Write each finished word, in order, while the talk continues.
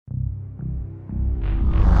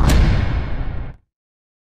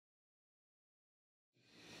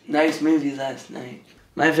Nice movie last night.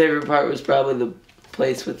 My favorite part was probably the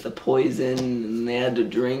place with the poison and they had to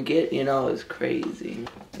drink it, you know, it was crazy.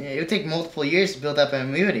 Yeah, it would take multiple years to build up an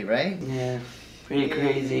immunity, right? Yeah, pretty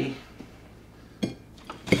crazy.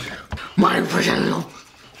 My potato!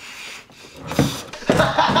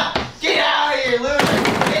 Get out of here, loser!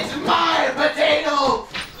 It's my potato!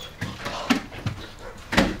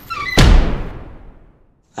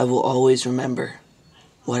 I will always remember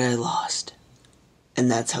what I lost. And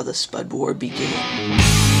that's how the Spud War began.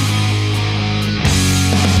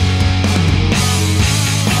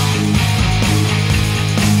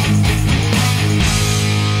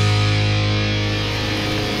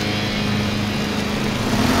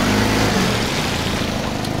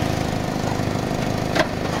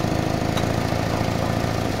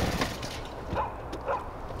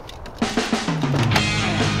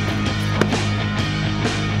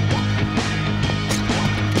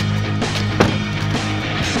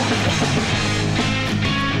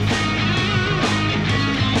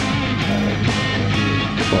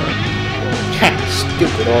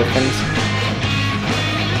 Stupid orphans.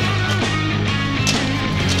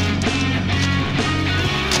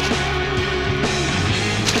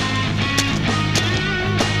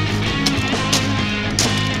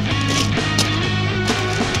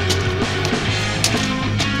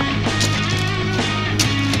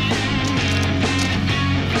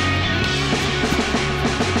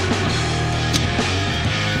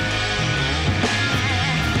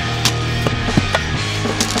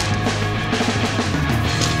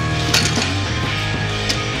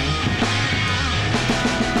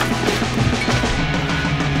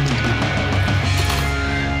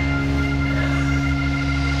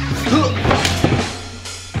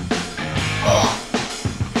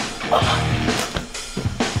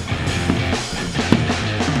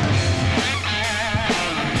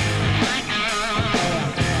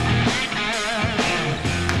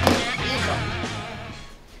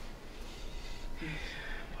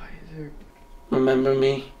 Remember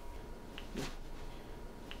me?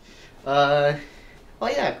 Oh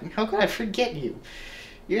yeah, how could I forget you?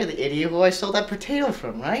 You're the idiot who I stole that potato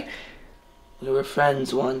from, right? We were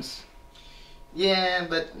friends once. Yeah,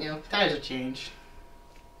 but, you know, times have changed.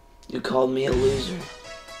 You called me a loser.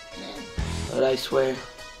 Yeah. But I swear,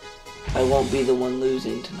 I won't be the one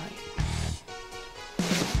losing tonight.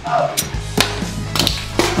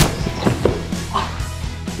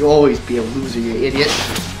 You'll always be a loser, you idiot.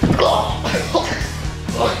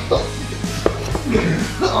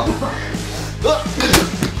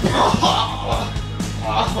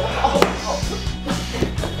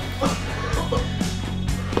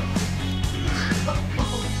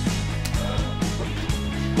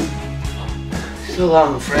 So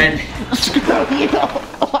long, friend.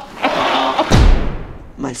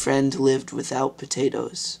 My friend lived without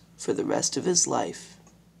potatoes for the rest of his life,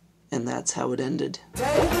 and that's how it ended.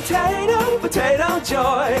 Potato, potato, potato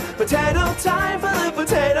joy. Potato time for the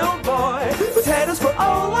potato boy. Potatoes for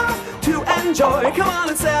all to enjoy. Come on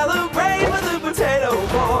and celebrate with the potato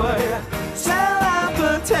boy.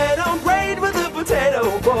 Celebrate with the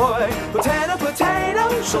potato boy. Potato,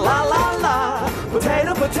 potato, sha-la-la-la.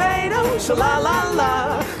 Potato, potato,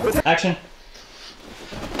 sha-la-la-la. Action.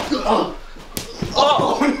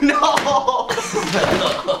 Oh no!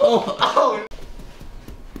 Oh.